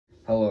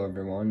Hello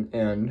everyone,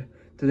 and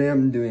today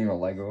I'm doing a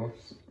Lego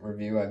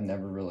review. I've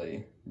never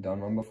really done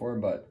one before,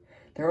 but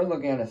they were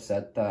looking at a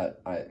set that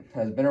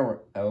has been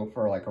out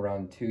for like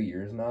around 2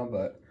 years now,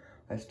 but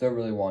I still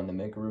really wanted to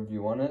make a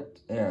review on it,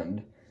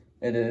 and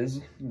it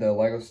is the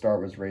Lego Star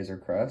Wars Razor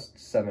Crest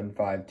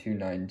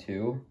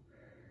 75292.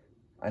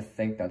 I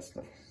think that's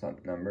the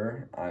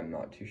number. I'm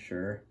not too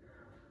sure,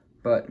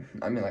 but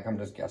I mean, like, I'm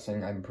just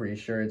guessing. I'm pretty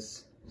sure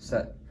it's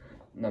set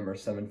number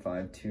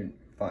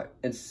 7525.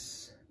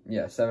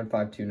 Yeah,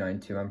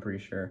 75292, I'm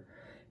pretty sure.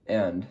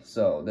 And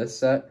so this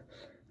set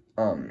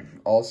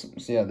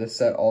this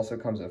set also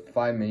comes with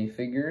 5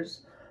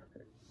 minifigures.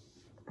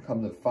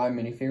 Comes with 5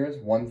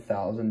 minifigures,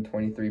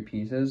 1,023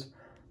 pieces,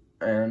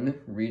 and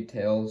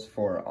retails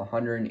for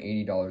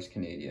 $180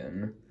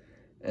 Canadian.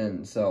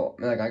 And so,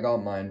 like, I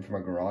got mine from a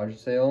garage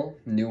sale,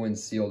 new and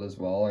sealed as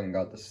well, and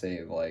got to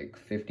save like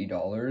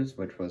 $50,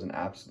 which was an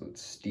absolute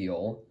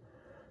steal.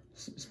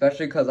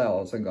 Especially because I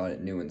also got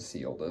it new and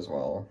sealed as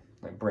well.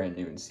 Like, brand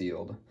new and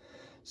sealed.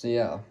 So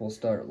yeah, we'll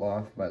start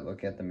off by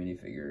looking at the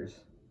minifigures.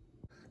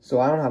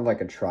 So I don't have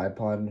like a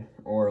tripod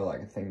or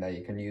like a thing that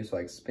you can use to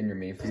like spin your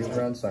minifigures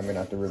around, so I'm gonna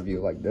have to review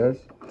like this.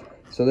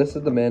 So this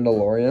is the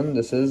Mandalorian.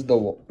 This is the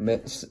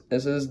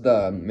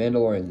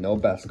Mandalorian no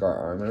Beskar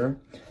armor.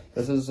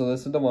 This is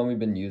the one we've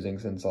been using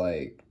since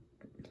like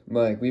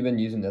we've been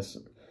using this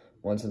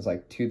one since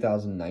like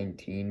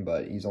 2019,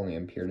 but he's only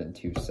appeared in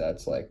 2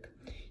 sets. Like,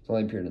 he's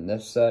only appeared in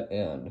this set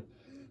and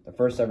the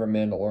first ever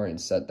Mandalorian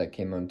set that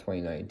came out in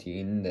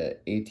 2019, the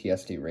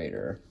ATSD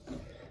Raider.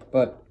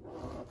 But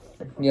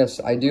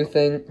yes, I do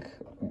think,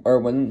 or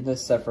when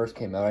this set first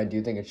came out, I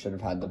do think it should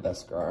have had the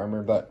Beskar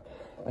armor, but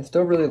I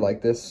still really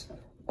like this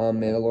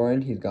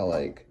Mandalorian. He's got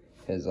like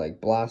his like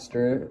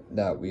blaster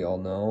that we all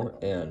know,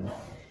 and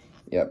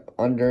yep,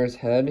 under his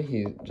head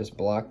he's just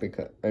black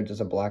just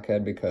a black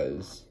head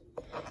because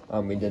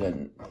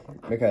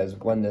because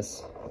when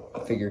this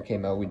figure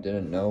came out, we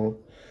didn't know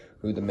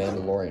who the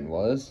Mandalorian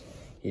was.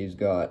 He's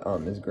got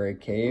his gray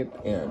cape,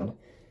 and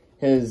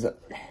his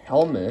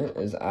helmet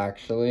is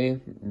actually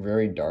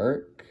very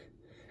dark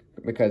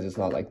because it's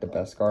not like the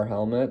Beskar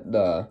helmet.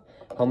 The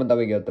helmet that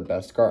we get the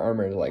Beskar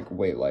armor is like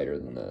way lighter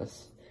than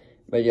this.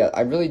 But yeah,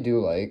 I really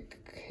do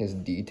like his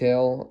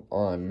detail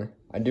on,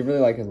 I do really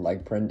like his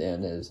leg print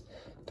and his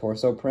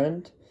torso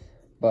print.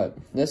 But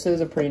this is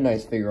a pretty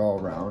nice figure all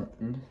around,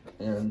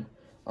 and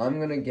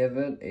I'm gonna give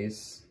it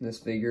this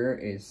figure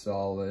a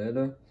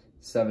solid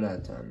 7 out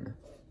of 10.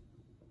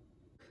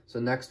 So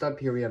next up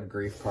here we have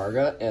Grief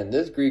Karga, and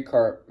this Grief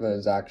Karga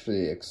is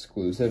actually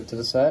exclusive to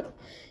the set.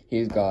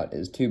 He's got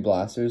his 2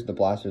 blasters. The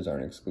blasters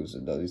aren't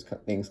exclusive though. These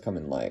things come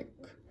in like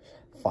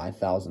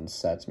 5,000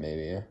 sets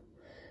maybe.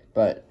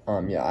 But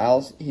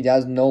yeah, he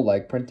has no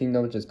leg printing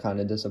though, which is kind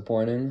of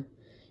disappointing.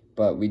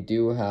 But we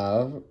do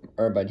have,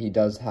 but he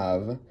does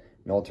have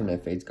an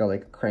alternate face. He's got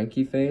like a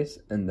cranky face,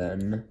 and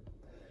then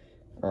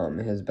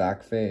his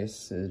back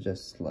face is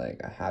just like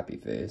a happy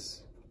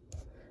face.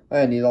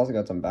 And he's also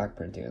got some back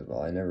printing as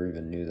well. I never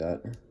even knew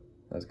that.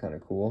 That's kind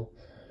of cool.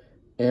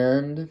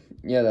 And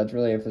yeah, that's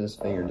really it for this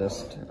figure.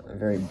 Just a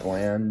very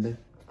bland,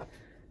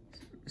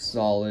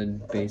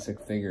 solid,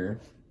 basic figure.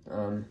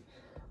 I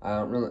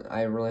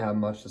don't really have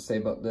much to say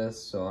about this,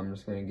 so I'm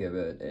just gonna give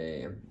it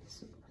a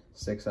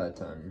 6 out of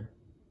 10.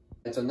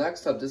 And so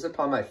next up, this is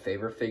probably my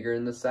favorite figure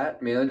in the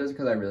set, mainly just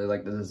because I really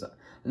like the design.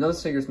 I know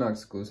this figure's not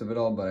exclusive at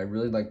all, but I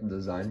really like the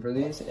design for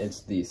these.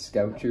 It's the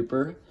Scout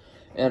Trooper.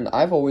 And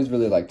I've always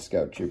really liked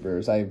Scout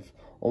Troopers. I've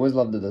always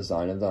loved the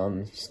design of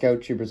them.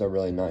 Scout Troopers are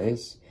really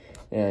nice.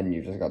 And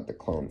you just got the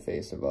clone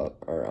face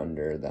or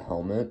under the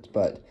helmet.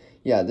 But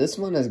yeah, this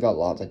one has got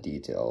lots of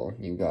detail.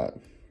 You've got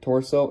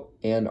torso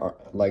and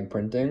leg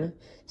printing.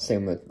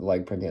 Same with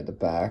leg printing at the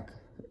back.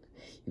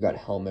 You got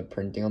helmet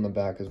printing on the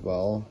back as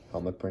well.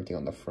 Helmet printing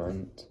on the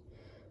front.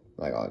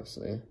 Like,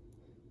 obviously.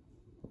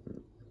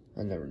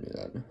 I never knew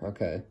that.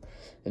 Okay.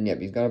 And yep,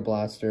 he's got a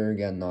blaster.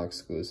 Again, not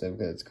exclusive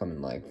because it's coming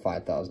like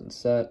 5,000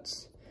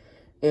 sets.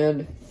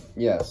 And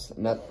yes,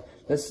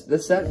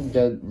 this set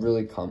did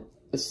really come.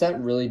 This set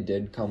really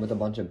did come with a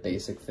bunch of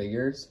basic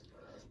figures.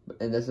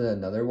 And this is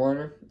another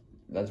one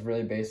that's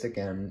really basic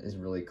and is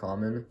really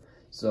common.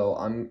 So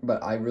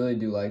but I really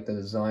do like the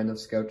design of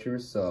Scout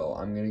Troopers, so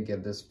I'm gonna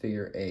give this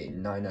figure a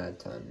 9 out of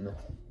 10.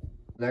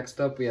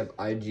 Next up, we have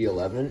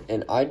IG-11,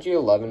 and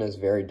IG-11 is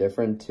very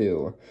different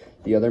to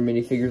the other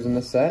minifigures in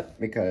the set,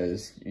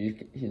 because you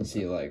can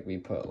see, like, we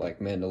put, like,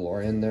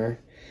 Mandalorian there.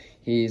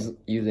 He's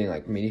using,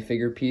 like,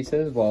 minifigure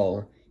pieces,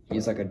 while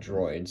he's, like, a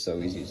droid, so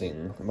he's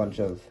using a bunch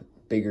of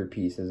bigger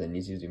pieces, and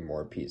he's using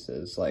more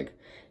pieces. Like,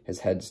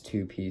 his head's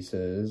 2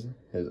 pieces,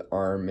 his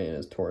arm and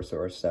his torso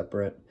are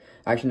separate.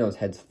 Actually, no, his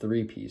head's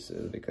 3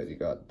 pieces, because you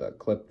got the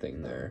clip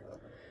thing there.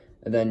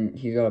 And then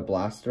he got a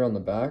blaster on the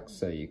back,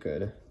 so you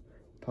could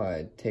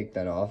probably take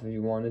that off if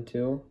you wanted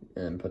to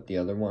and put the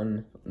other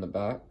one on the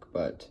back,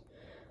 but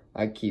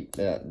I keep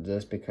that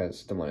just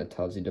because the one it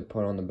tells you to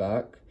put on the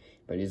back.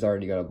 But he's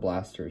already got a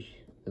blaster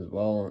as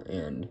well,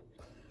 and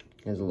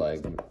his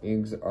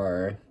legs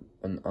are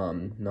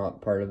not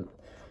part of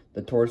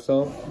the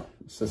torso,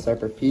 it's a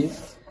separate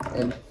piece.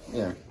 And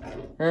yeah,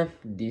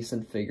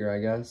 decent figure, I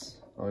guess.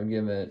 I'll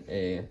give it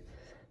a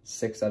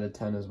 6 out of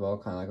 10 as well,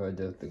 kind of like what I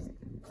did with the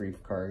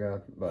Grief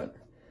Karga. But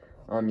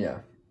yeah,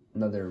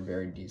 another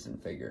very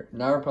decent figure.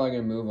 Now we're probably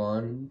gonna move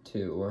on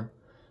to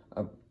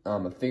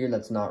a figure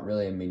that's not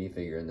really a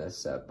minifigure in this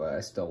set, but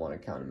I still want to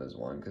count him as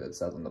one because it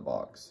says on the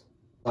box.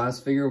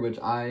 Last figure, which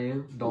I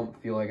don't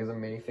feel like is a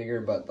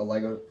minifigure, but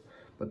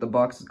the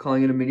box is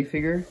calling it a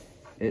minifigure.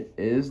 It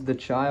is the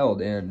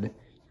child, and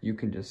you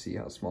can just see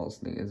how small this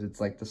thing is.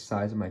 It's like the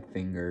size of my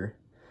finger.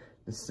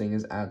 This thing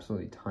is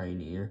absolutely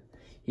tiny.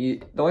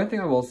 The only thing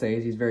I will say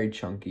is he's very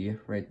chunky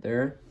right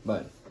there,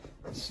 but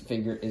this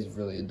figure is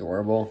really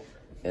adorable,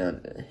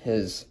 and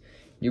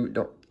you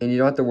don't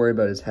have to worry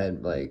about his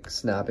head like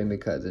snapping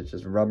because it's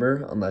just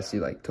rubber, unless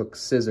you like took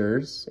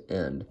scissors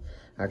and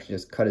actually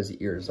just cut his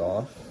ears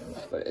off.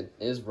 But it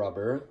is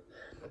rubber,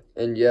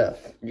 and yeah,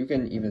 you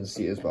can even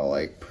see as well.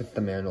 Like put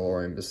the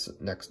Mandalorian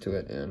just next to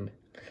it, and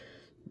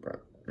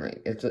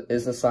right,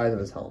 it's the size of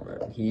his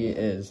helmet. He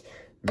is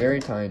very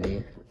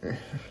tiny.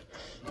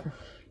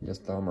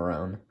 Just throw him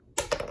around.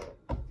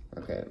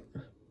 Okay,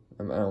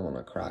 I don't want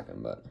to crack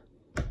him, but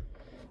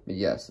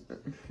yes,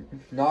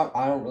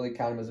 I don't really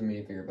count him as a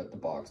minifigure, but the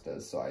box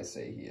does, so I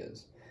say he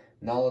is.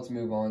 Now let's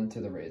move on to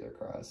the Razor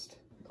Crest.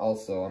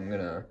 Also, I'm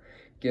gonna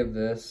give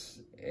this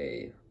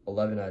a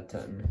 11 out of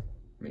 10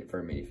 for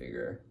a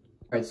minifigure.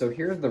 Alright, so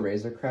here's the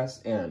Razor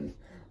Crest, and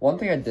one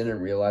thing I didn't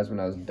realize when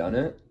I was done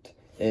it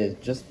is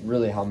just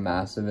really how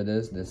massive it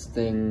is. This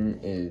thing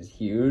is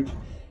huge.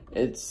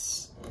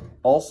 It's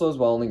also as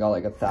well only got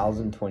like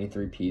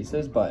 1,023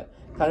 pieces, but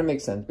kind of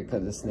makes sense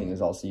because this thing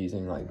is also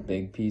using like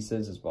big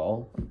pieces as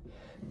well.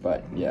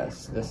 But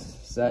yes, this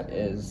set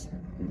is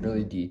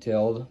really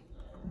detailed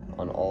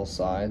on all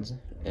sides,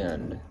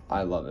 and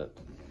I love it.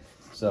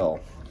 So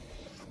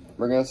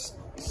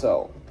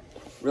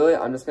really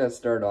I'm just gonna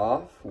start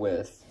off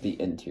with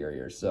the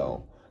interior.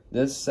 So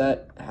this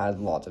set has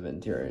lots of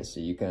interiors, so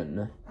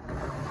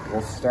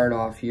we'll start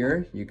off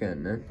here.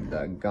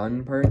 The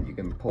gun part, you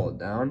can pull it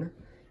down.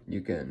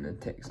 You can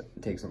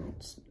take some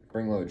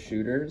spring load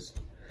shooters.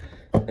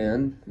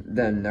 And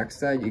then next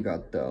side, you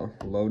got the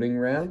loading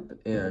ramp,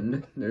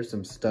 and there's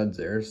some studs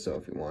there. So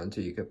if you wanted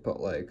to, you could put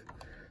like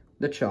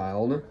the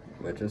child,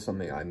 which is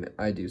something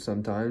I do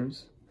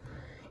sometimes.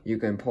 You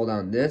can pull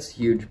down this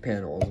huge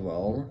panel as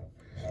well,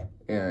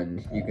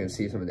 and you can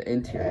see some of the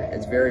interior.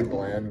 It's very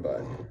bland,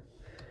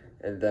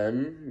 and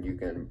then you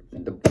can,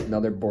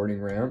 another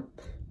boarding ramp.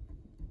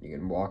 You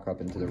can walk up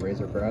into the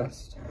Razor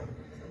Crest.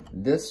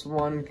 This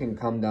one can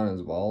come down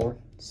as well.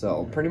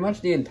 So pretty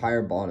much the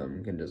entire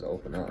bottom can just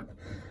open up.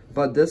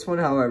 But this one,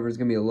 however, is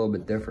gonna be a little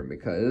bit different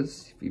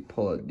because if you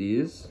pull out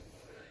these,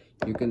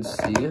 you can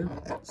see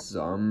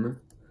some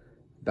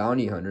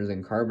bounty hunters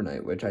in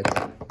carbonite, which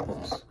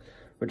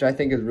I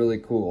think is really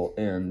cool,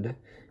 and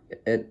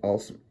it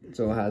also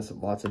has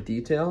lots of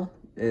detail.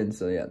 And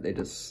so yeah, they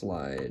just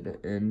slide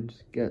and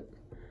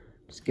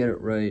just get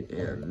it right,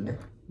 and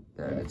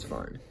it's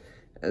fine.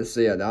 And so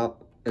yeah,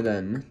 and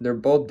then they're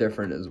both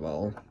different as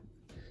well.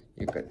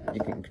 You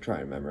can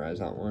try and memorize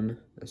that one.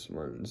 This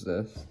one's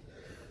this.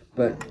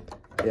 But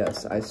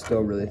yes, I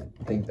still really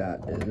think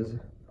that is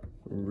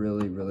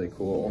really, really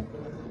cool.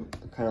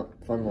 Kind of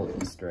fun little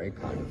Easter egg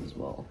kind of as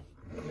well.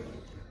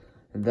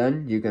 And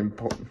then you can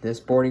pull this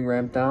boarding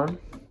ramp down.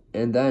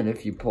 And then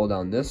if you pull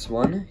down this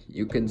one,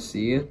 you can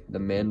see the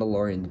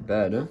Mandalorian's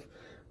bed,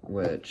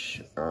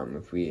 which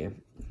if we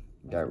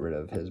got rid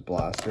of his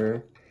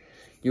blaster,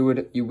 you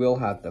will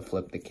have to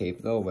flip the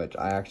cape though, which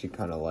I actually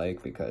kind of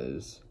like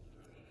because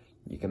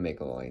you can make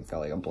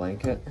like a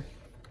blanket.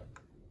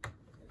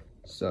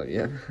 So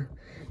yeah,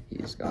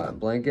 he's got a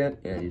blanket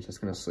and he's just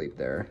gonna sleep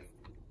there.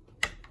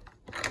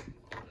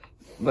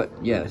 But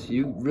yes,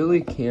 you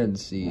really can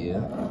see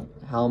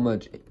how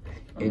much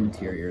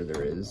interior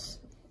there is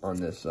on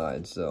this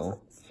side. So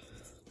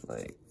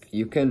like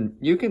you can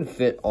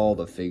fit all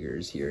the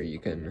figures here. You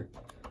can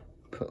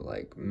put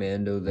like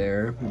Mando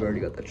there. We've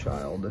already got the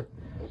child.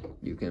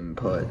 You can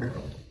put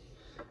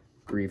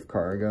Grief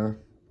Karga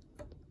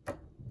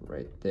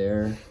right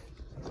there.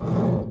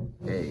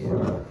 Hey,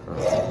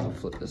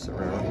 flip this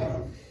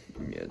around.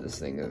 Yeah, this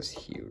thing is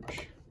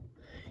huge.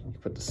 You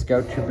put the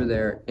Scout Trooper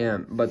there,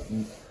 but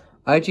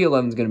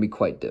IG-11 is going to be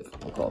quite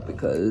difficult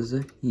because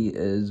he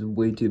is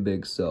way too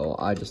big, so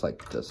I just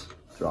like to just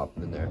drop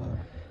him in there.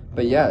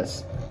 But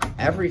yes,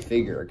 every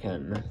figure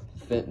can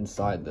fit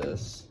inside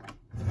this.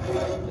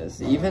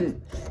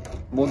 Even,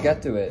 we'll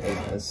get to it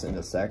in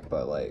a sec,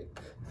 but like,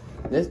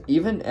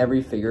 even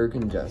every figure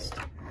can just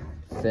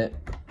fit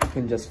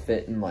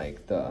in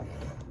like the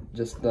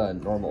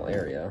normal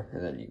area,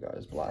 and then you got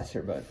his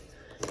blaster. But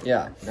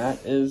yeah, that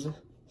is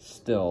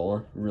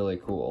still really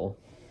cool.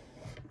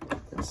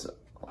 It's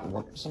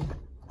whoops.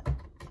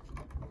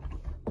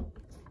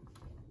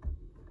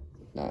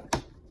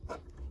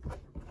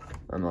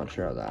 I'm not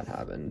sure how that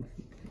happened.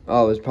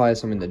 Oh, it was probably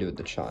something to do with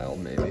the child,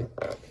 maybe.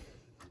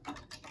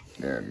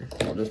 And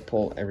I'll just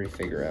pull every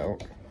figure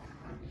out.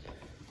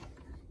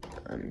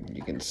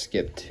 You can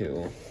skip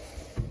 2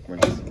 when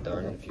this is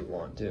done if you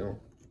want to.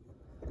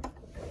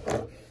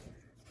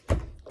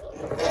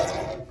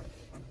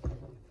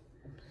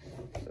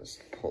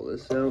 Just pull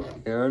this out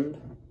and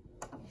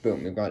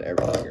boom, we've got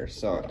everything here.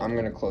 So I'm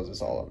gonna close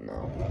this all up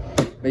now.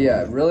 But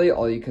yeah, really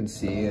all you can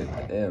see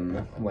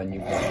when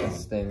you've got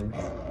this thing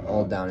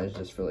all down is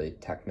just really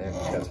Technic,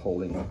 just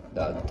holding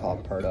the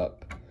top part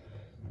up.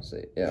 So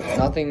yeah,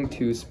 nothing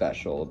too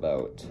special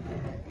about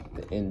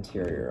the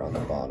interior on the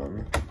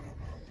bottom.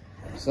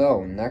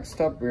 So next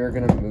up we're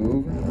gonna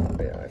move,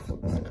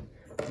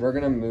 we're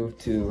gonna move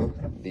to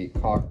the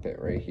cockpit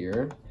right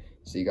here.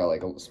 So you got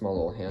like a small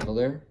little handle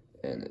there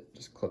and it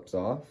just clips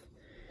off.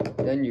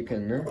 Then you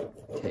can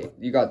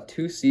you got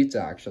 2 seats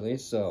actually.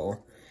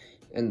 So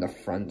in the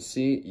front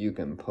seat, you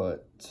can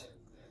put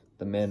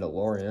the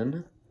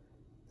Mandalorian.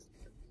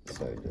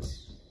 So you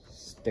just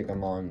stick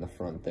them on the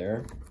front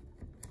there.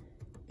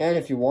 And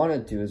if you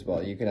wanted to as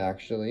well, you could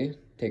actually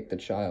take the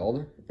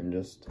child and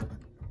just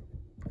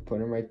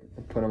put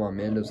him on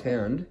Mando's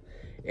hand.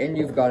 And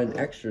you've got an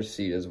extra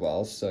seat as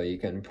well, so you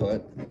can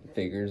put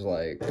figures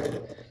like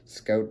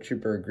Scout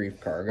Trooper Grief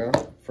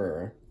Karga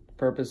for the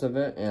purpose of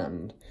it,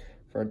 and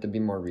for it to be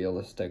more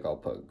realistic, I'll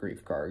put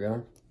Grief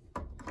Karga.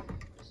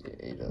 So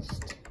you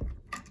just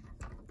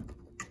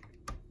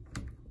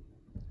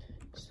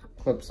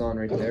clips on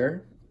right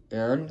there,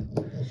 and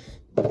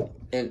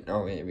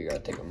oh wait, we gotta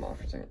take them off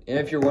for a second. And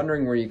if you're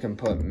wondering where you can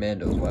put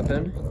Mando's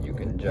weapon, you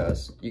can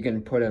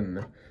put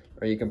him,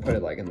 or you can put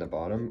it like in the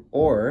bottom,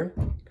 or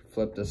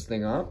flip this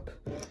thing up.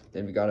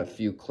 Then we got a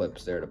few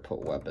clips there to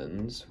put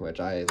weapons, which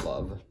I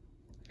love.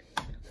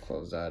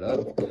 Close that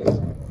up.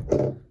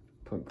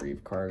 Put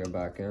Grief Karga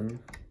back in.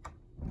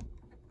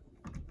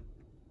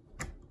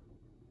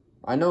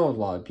 I know a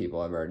lot of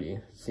people have already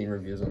seen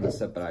reviews on this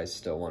set, but I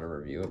still want to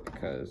review it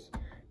because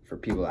for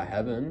people that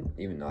haven't,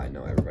 even though I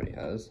know everybody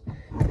has.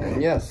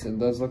 And yes, it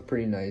does look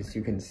pretty nice.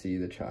 You can see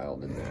the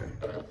child in there.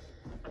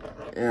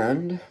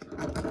 And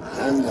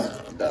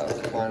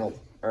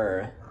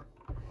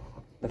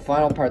the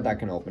final part that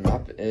can open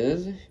up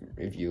is,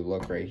 if you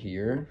look right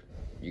here,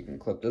 you can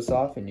clip this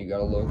off and you got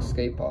a little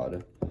escape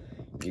pod.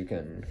 You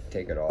can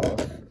take it off,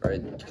 or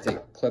you can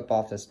clip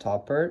off this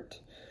top part,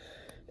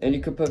 and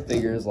you could put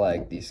figures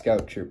like the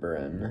Scout Trooper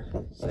in,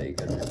 so you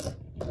can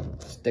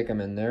stick them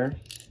in there,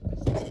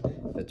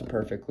 fits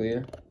perfectly,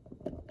 and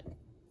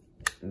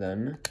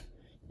then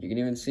you can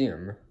even see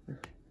them.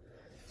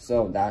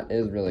 So that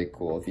is really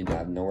cool if you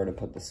have nowhere to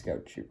put the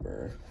Scout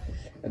Trooper.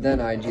 And then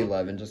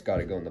IG-11 just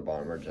gotta go in the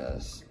bottom, or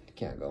just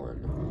can't go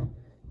in.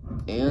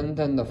 And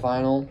then the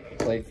final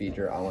play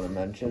feature I want to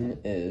mention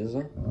is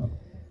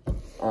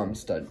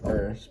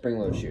spring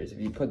load shooters. If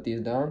you put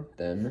these down,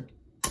 then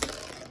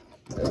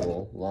it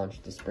will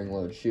launch the spring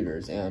load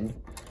shooters, and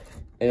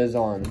it is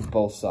on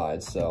both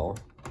sides, so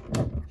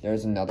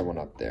there's another one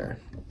up there.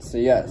 So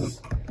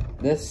yes,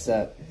 this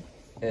set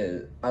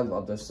is, I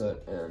love this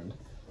set, and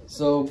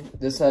so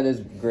this set is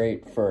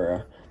great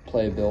for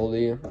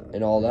playability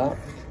and all that,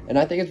 and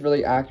I think it's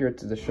really accurate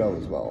to the show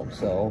as well.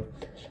 So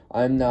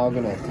I'm now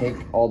gonna take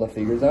all the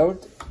figures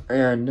out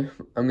and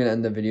I'm gonna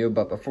end the video,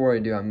 but before I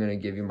do, I'm gonna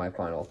give you my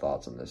final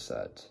thoughts on this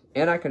set,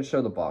 and I can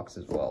show the box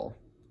as well.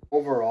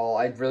 Overall,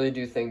 I really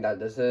do think that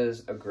this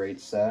is a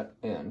great set,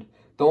 and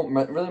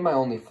really my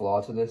only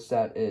flaw to this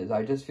set is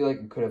I just feel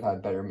like it could have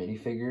had better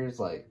minifigures.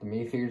 Like, the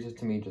minifigures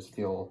to me just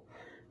feel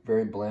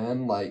very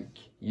bland. Like,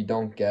 you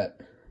don't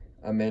get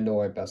a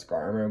Mandalorian Beskar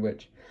armor,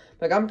 which,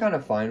 like, I'm kind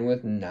of fine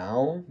with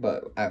now,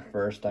 but at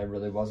first I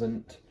really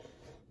wasn't.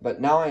 But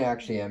now I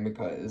actually am,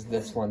 because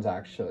this one's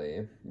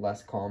actually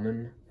less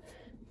common.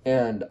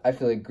 And I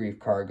feel like Grief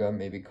Karga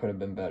maybe could have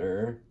been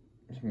better.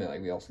 I mean,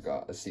 like, we also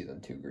got a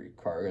Season 2 Grief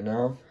Karga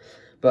now.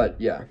 But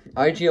yeah,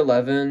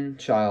 IG-11,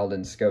 Child,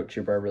 and Scout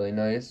Trooper are really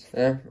nice.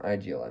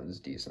 IG-11 is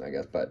decent, I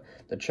guess. But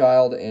the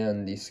Child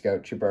and the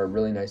Scout Trooper are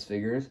really nice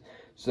figures.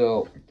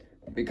 So,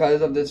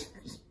 because of this,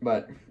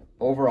 but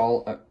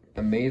overall,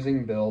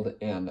 amazing build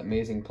and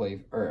amazing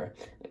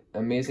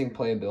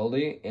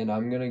playability, and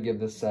I'm gonna give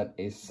this set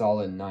a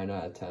solid 9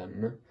 out of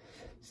 10.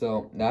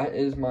 So that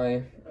is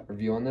my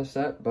review on this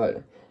set.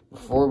 But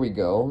before we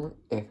go,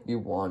 if you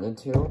wanted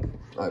to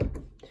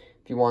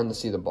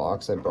see the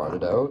box, I brought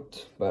it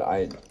out, but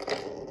I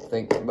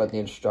think about the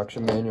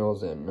instruction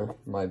manuals in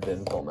my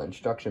bin full, my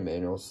instruction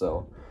manuals,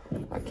 so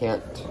I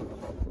can't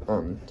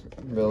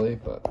really,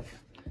 but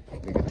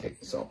we can take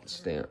this off the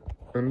stand.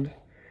 And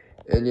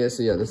yeah,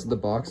 so yeah, this is the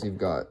box. You've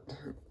got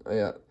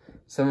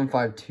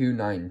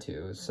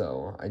 75292,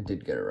 so I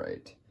did get it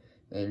right.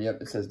 And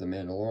yep, it says the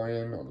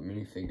Mandalorian, all the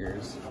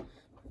minifigures.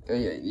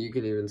 And yeah, you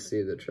can even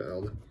see the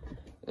child.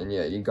 And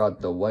yeah, you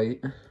got the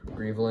white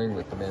Grieveling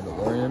with the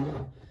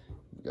Mandalorian.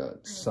 You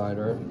got side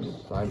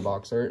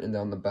box art, and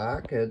down the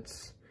back,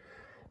 it's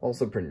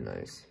also pretty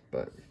nice.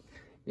 But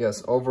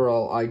yes,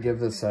 overall, I give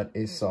this set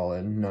a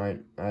solid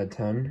 9 out of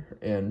 10.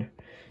 And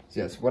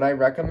yes, would I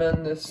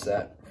recommend this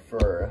set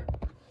for...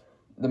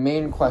 The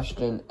main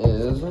question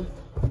is,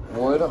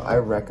 would I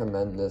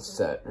recommend this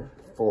set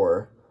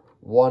for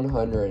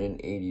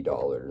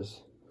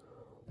 $180?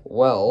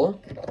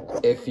 Well,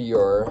 if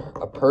you're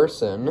a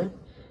person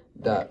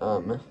that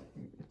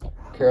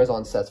cares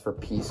on sets for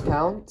piece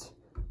count,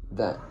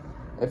 then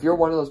if you're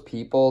one of those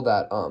people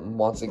that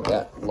wants to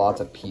get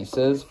lots of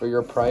pieces for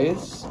your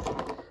price,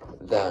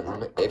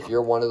 then if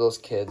you're one of those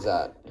kids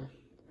that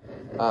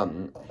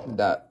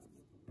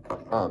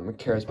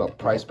cares about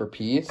price per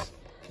piece,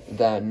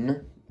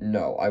 then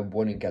no, I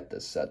wouldn't get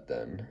this set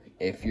then.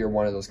 If you're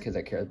one of those kids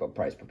that cares about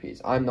price per piece.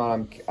 I'm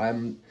not,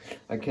 I'm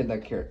a kid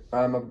that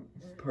I'm a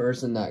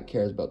person that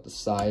cares about the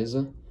size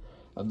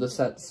of the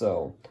set,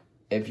 so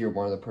if you're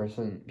one of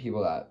the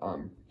people that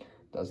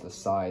does the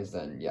size,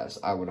 then yes,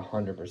 I would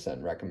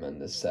 100%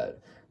 recommend this set.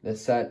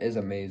 This set is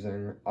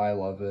amazing. I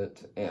love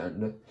it,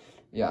 and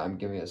yeah, I'm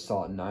giving it a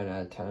solid 9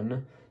 out of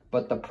 10.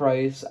 But the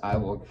price, is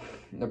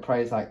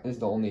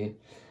the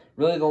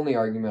only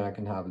argument I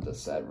can have with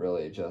this set,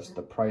 really, just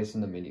the price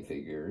and the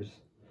minifigures.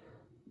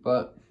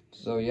 But,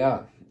 so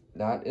yeah,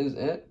 that is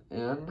it,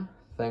 and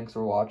thanks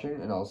for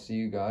watching, and I'll see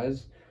you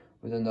guys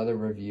with another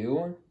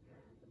review,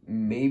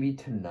 maybe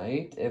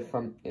tonight, if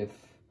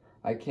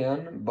I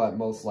can, but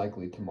most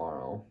likely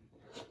tomorrow.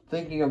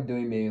 Thinking of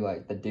doing maybe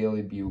like the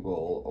Daily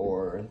Bugle,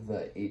 or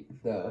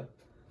the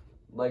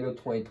Lego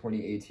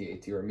 2020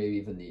 AT-AT, or maybe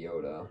even the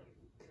Yoda.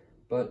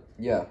 But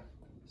yeah,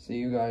 see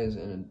you guys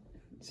in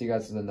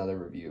another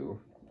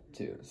review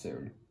too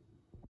soon.